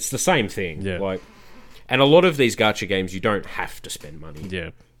 It's the same thing. Yeah. Like, and a lot of these gacha games, you don't have to spend money.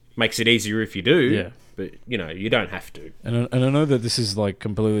 Yeah. Makes it easier if you do. Yeah. But, you don't have to. And I know that this is like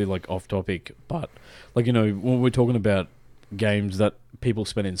completely like off topic, but like when we're talking about games that people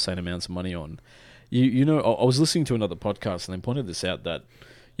spend insane amounts of money on, I was listening to another podcast and they pointed this out that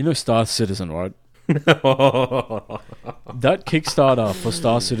Star Citizen, right? That Kickstarter for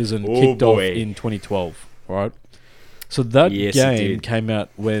Star Citizen kicked off in 2012, right? So that game came out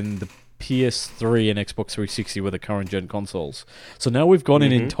when the PS3 and Xbox 360 were the current gen consoles. So now we've got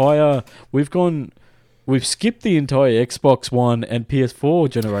we've skipped the entire Xbox One and PS4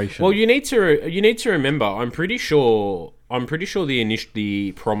 generation. Well, you need to remember. I'm pretty sure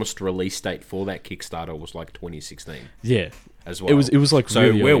the promised release date for that Kickstarter was like 2016. Yeah, as well. It was like so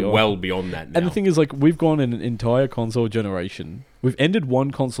really we're early on. well beyond that now. And the thing is, like, we've gone an entire console generation. We've ended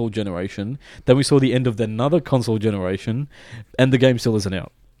one console generation, then we saw the end of another console generation, and the game still isn't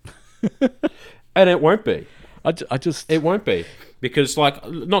out. And it won't be. It won't be, because like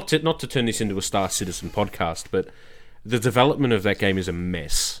not to turn this into a Star Citizen podcast, but the development of that game is a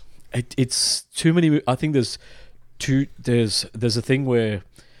mess. It's too many. I think there's a thing where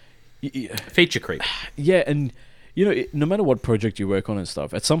feature creep. Yeah, and no matter what project you work on and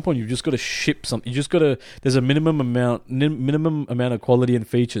stuff, at some point you've just got to ship something. You just got to. There's a minimum amount of quality and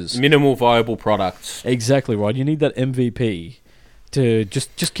features. Minimal viable products. Exactly right. You need that MVP to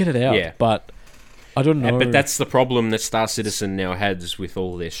just get it out. Yeah. But I don't know. But that's the problem that Star Citizen now has with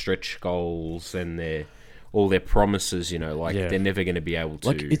all their stretch goals and all their promises. They're never going to be able to.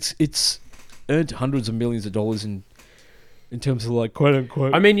 Like it's earned hundreds of millions of dollars in terms of like quote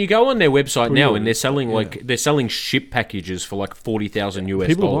unquote. I mean, you go on their website now and they're selling ship packages for like $40,000 US.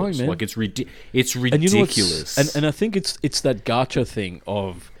 People are buying, man. Like it's ridiculous. And I think it's that gacha thing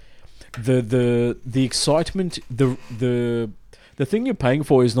of the excitement. The thing you're paying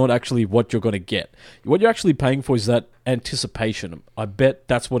for is not actually what you're going to get. What you're actually paying for is that anticipation. I bet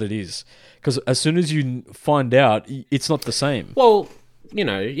that's what it is. Because as soon as you find out, it's not the same. Well,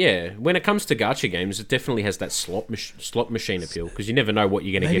 when it comes to gacha games, it definitely has that slot machine appeal, because you never know what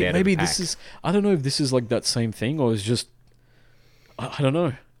you're going to get out of the pack. This is... I don't know if this is like that same thing, or is just... I don't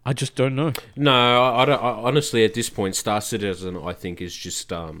know. I just don't know. No, I don't. Honestly, at this point, Star Citizen, I think, is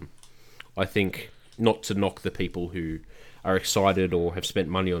just... I think, not to knock the people who are excited or have spent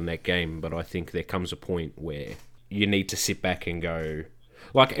money on that game, but I think there comes a point where you need to sit back and go...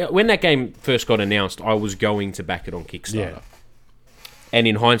 Like, when that game first got announced, I was going to back it on Kickstarter. Yeah. And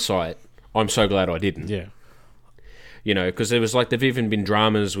in hindsight, I'm so glad I didn't. Yeah. Because there was there've even been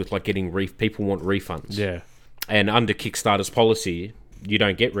dramas with getting people want refunds. Yeah. And under Kickstarter's policy, you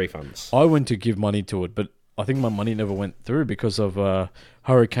don't get refunds. I went to give money to it, but I think my money never went through because of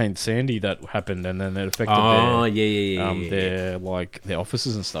Hurricane Sandy that happened, and then it affected their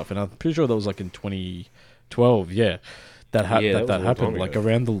offices and stuff. And I'm pretty sure that was in 2012. Yeah, that happened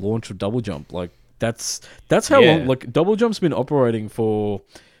around the launch of Double Jump. That's how long. Double Jump's been operating for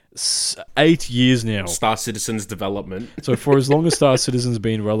 8 years now. Star Citizen's development. So for as long as Star Citizen's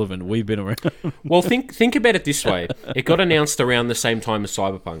been relevant, we've been around. Well, think about it this way. It got announced around the same time as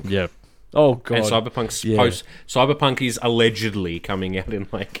Cyberpunk. Yeah. Oh, God. And Cyberpunk is allegedly coming out in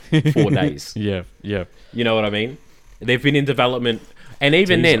like 4 days. Yeah. You know what I mean? They've been in development. And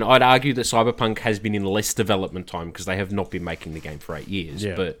even then, I'd argue that Cyberpunk has been in less development time because they have not been making the game for 8 years.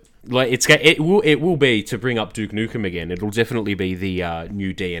 Yeah. But like it will be, to bring up Duke Nukem again, it'll definitely be the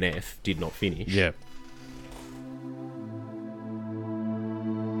new DNF, did not finish. Yeah.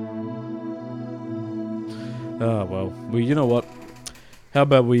 Well, you know what? How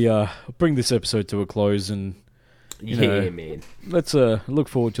about we bring this episode to a close and man. Let's look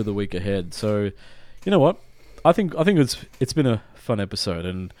forward to the week ahead. So, you know what? I think it's been a fun episode,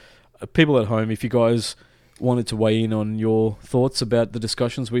 and people at home, if you guys wanted to weigh in on your thoughts about the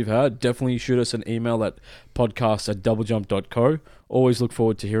discussions we've had, definitely shoot us an email at podcast@doublejump.co. Always look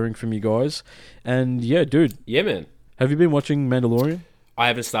forward to hearing from you guys. And yeah, dude. Yeah, man. Have you been watching Mandalorian? I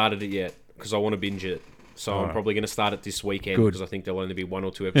haven't started it yet because I want to binge it. So I'm probably going to start it this weekend because I think there'll only be 1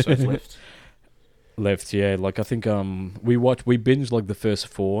 or 2 episodes left. Yeah. Like I think we binged like the first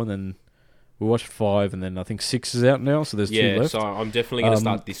 4, and then we watched 5, and then I think 6 is out now. So there's 2 left. So I'm definitely going to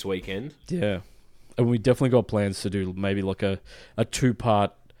start this weekend. Yeah, and we definitely got plans to do maybe like a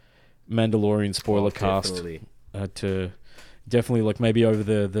 2-part Mandalorian spoiler cast. To definitely like maybe over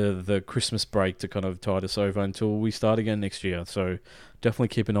the Christmas break to kind of tide us over until we start again next year. So definitely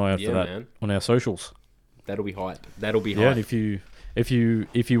keep an eye out for that on our socials. That'll be hype. Yeah, and if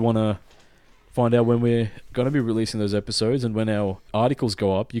you want to find out when we're going to be releasing those episodes and when our articles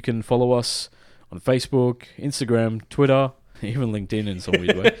go up, you can follow us on Facebook, Instagram, Twitter, even LinkedIn in some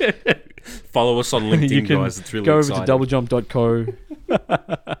weird way. Follow us on LinkedIn, guys. It's really exciting. Go over to doublejump.co.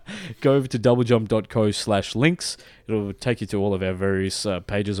 Go over to doublejump.co/links. It'll take you to all of our various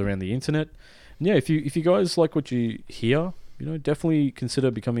pages around the internet. And yeah, if you guys like what you hear, definitely consider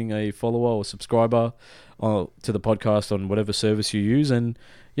becoming a follower or subscriber to the podcast on whatever service you use. And,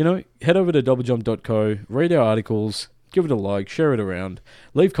 head over to doublejump.co, read our articles, give it a like, share it around,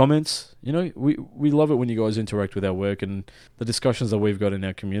 leave comments. We love it when you guys interact with our work and the discussions that we've got in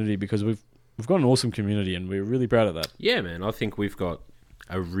our community, because we've got an awesome community and we're really proud of that. Yeah, man. I think we've got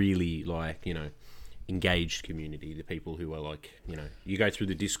a really, engaged community. The people who are you go through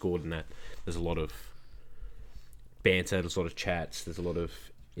the Discord and that, there's a lot of banter, there's a lot of chats, there's a lot of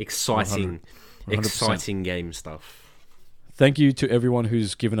exciting 100%. Game stuff. Thank you to everyone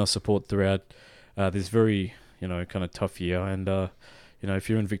who's given us support throughout this very, kind of tough year. And, if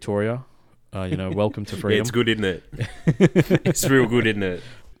you're in Victoria, welcome to freedom. Yeah, it's good, isn't it? It's real good, isn't it?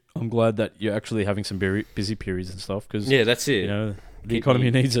 I'm glad that you're actually having some busy periods and stuff. Cause, yeah, that's it. The economy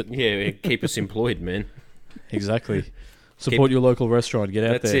needs it. Yeah, keep us employed, man. Exactly. Support your local restaurant. Get out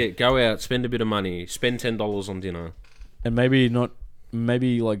there. That's it. Go out, spend a bit of money. Spend $10 on dinner. And maybe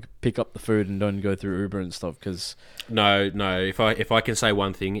pick up the food and don't go through Uber and stuff. Cause no. If I can say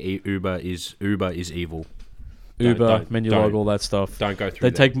one thing, Uber is evil. Uber, Menulog, all that stuff. Don't go through.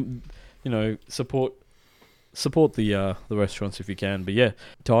 They take, support the restaurants if you can. But yeah,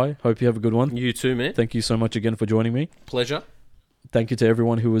 Ty, hope you have a good one. You too, man. Thank you so much again for joining me. Pleasure. Thank you to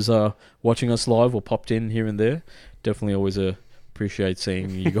everyone who was watching us live or popped in here and there. Definitely always appreciate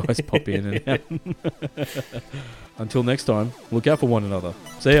seeing you guys pop in and out. Until next time, look out for one another.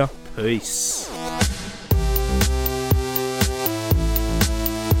 See ya. Peace.